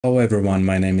Hello everyone,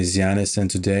 my name is Yanis and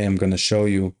today I'm going to show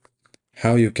you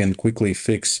how you can quickly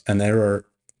fix an error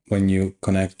when you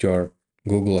connect your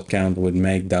Google account with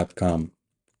make.com.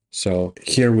 So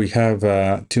here we have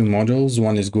two modules,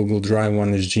 one is Google Drive,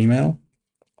 one is Gmail.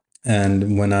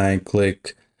 And when I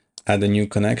click add a new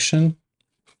connection,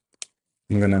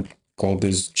 I'm going to call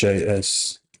this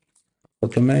JS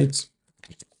Automate.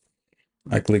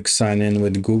 I click sign in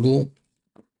with Google.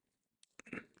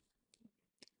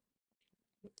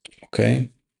 Okay,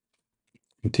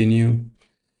 continue.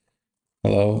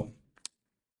 Hello.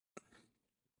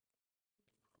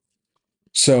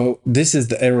 So this is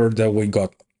the error that we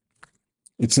got.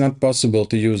 It's not possible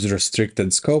to use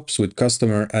restricted scopes with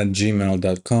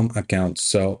customer@gmail.com account.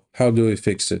 So how do we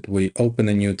fix it? We open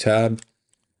a new tab,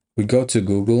 we go to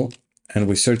Google, and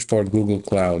we search for Google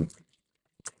Cloud.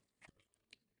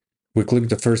 We click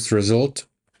the first result,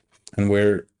 and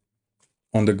we're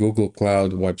on the Google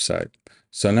Cloud website.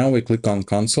 So now we click on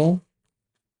Console,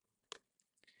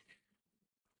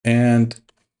 and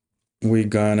we're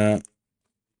gonna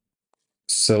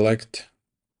select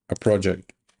a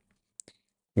project.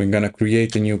 We're gonna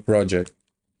create a new project.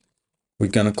 We're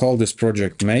gonna call this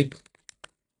project Make,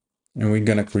 and we're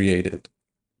gonna create it.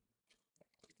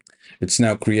 It's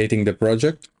now creating the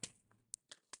project.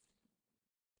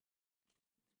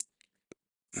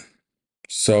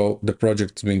 So the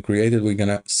project's been created. We're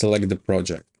gonna select the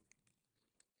project.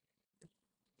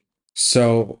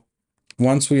 So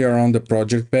once we are on the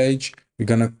project page, we're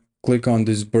gonna click on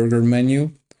this burger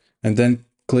menu and then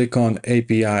click on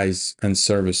APIs and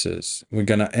services. We're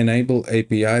gonna enable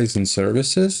APIs and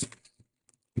services.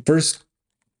 First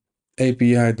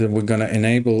API that we're gonna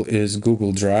enable is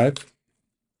Google Drive.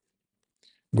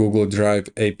 Google Drive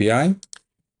API.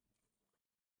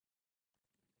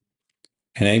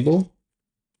 Enable.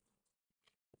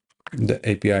 The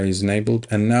API is enabled,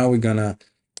 and now we're gonna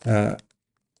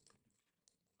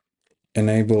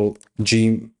enable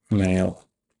Gmail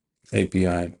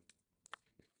API.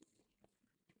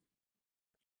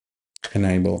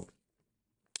 Enable.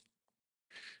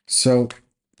 So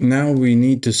now we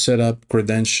need to set up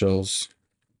credentials.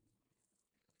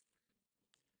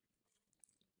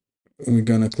 We're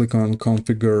gonna click on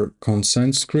configure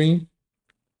consent screen.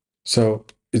 So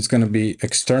it's gonna be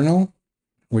external.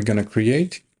 We're gonna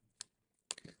create.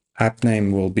 App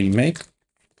name will be make.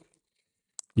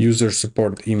 User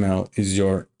support email is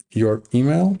your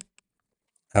email.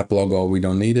 App logo, we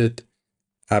don't need it.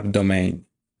 App domain,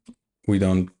 we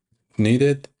don't need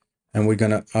it. And we're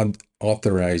gonna add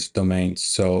authorized domains.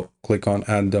 So click on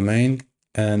add domain,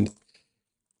 and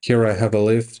here I have a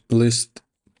list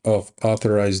of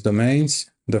authorized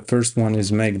domains. The first one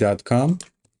is make.com,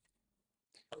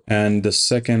 and the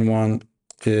second one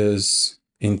is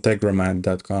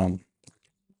integramat.com.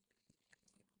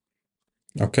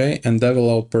 Okay, and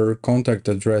developer contact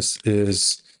address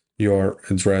is your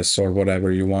address or whatever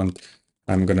you want.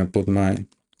 I'm gonna put mine.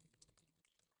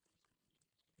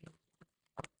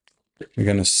 We're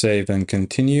gonna save and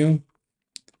continue.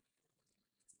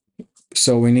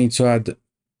 So we need to add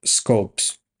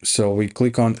scopes. So we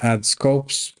click on add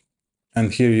scopes,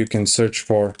 and here you can search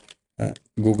for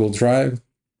Google Drive.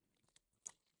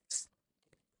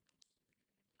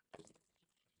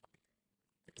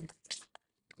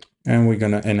 And we're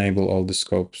gonna enable all the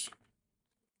scopes.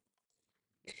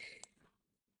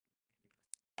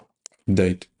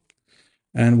 Date.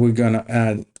 And we're gonna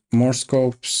add more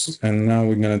scopes, and now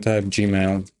we're gonna type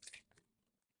Gmail.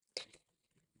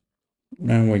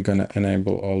 And we're gonna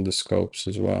enable all the scopes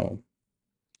as well.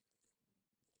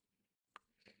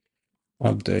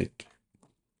 Update.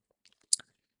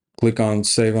 Click on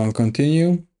save and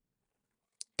continue.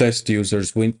 Test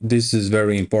users. This is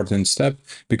very important step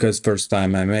because first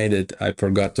time I made it, I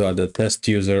forgot to add a test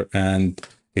user and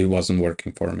it wasn't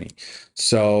working for me.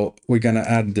 So we're gonna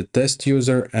add the test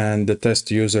user, and the test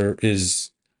user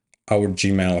is our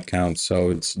Gmail account.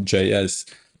 So it's JS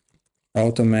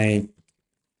Automate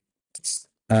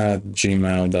at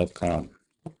gmail.com.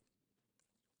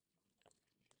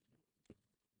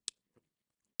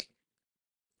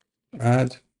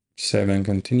 Add, save and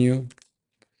continue.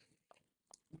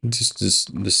 This is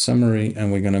the summary,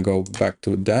 and we're gonna go back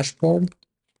to dashboard.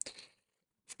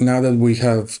 Now that we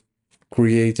have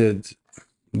created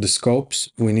the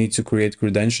scopes, we need to create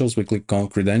credentials. We click on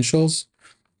credentials.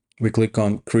 We click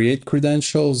on create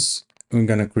credentials. We're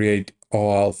gonna create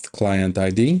OAuth client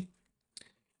ID.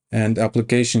 And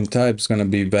application type is gonna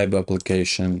be web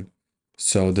application.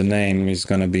 So the name is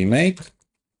gonna be make.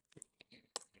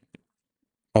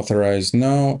 Authorized,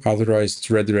 no. Authorized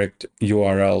redirect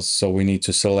URLs. So we need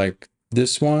to select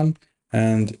this one,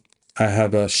 and I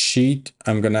have a sheet.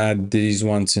 I'm gonna add these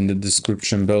ones in the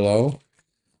description below,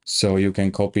 so you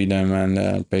can copy them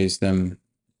and paste them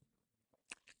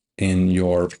in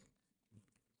your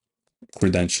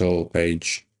credential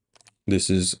page. This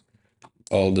is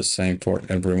all the same for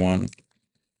everyone.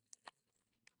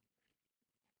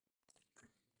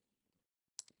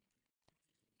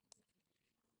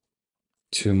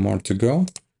 Two more to go.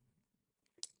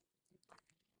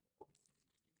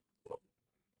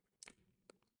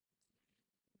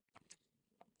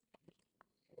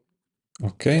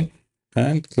 Okay,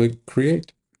 and click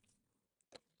create.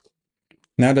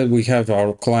 Now that we have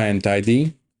our client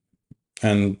ID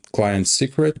and client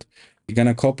secret, we're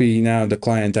gonna copy now the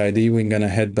client ID. We're gonna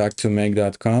head back to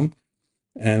make.com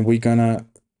and we're gonna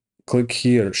click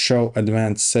here, show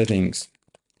advanced settings.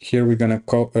 Here we're gonna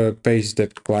paste the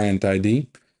client ID.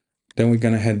 Then we're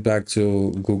gonna head back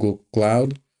to Google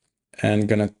Cloud and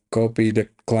gonna copy the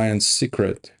client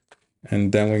secret.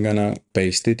 And then we're gonna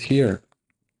paste it here.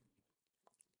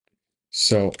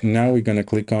 So now we're gonna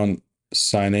click on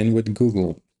sign in with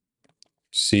Google.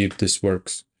 See if this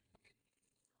works.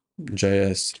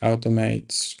 JS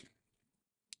automates.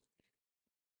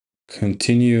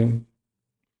 Continue.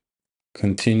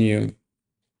 Continue.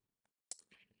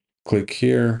 Click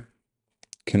here.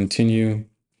 Continue.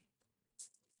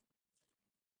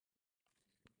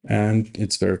 And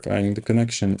it's verifying the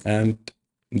connection, and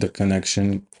the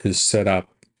connection is set up.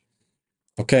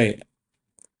 Okay.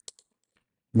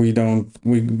 We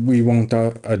won't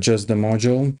adjust the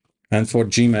module. And for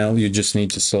Gmail, you just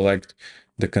need to select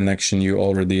the connection you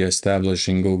already established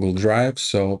in Google Drive.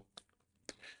 So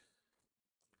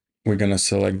we're gonna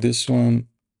select this one,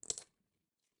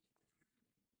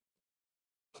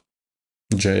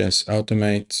 JS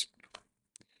Automate,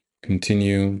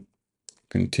 continue,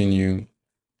 continue,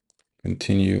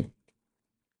 continue,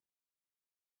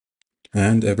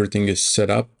 and everything is set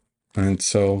up. And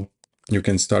so you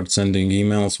can start sending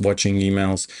emails, watching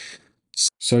emails.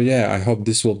 So yeah, I hope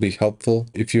this will be helpful.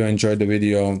 If you enjoyed the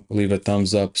video, leave a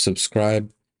thumbs up,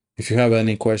 subscribe. If you have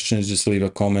any questions, just leave a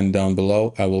comment down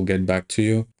below. I will get back to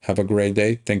you. Have a great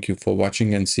day. Thank you for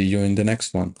watching and see you in the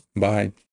next one. Bye.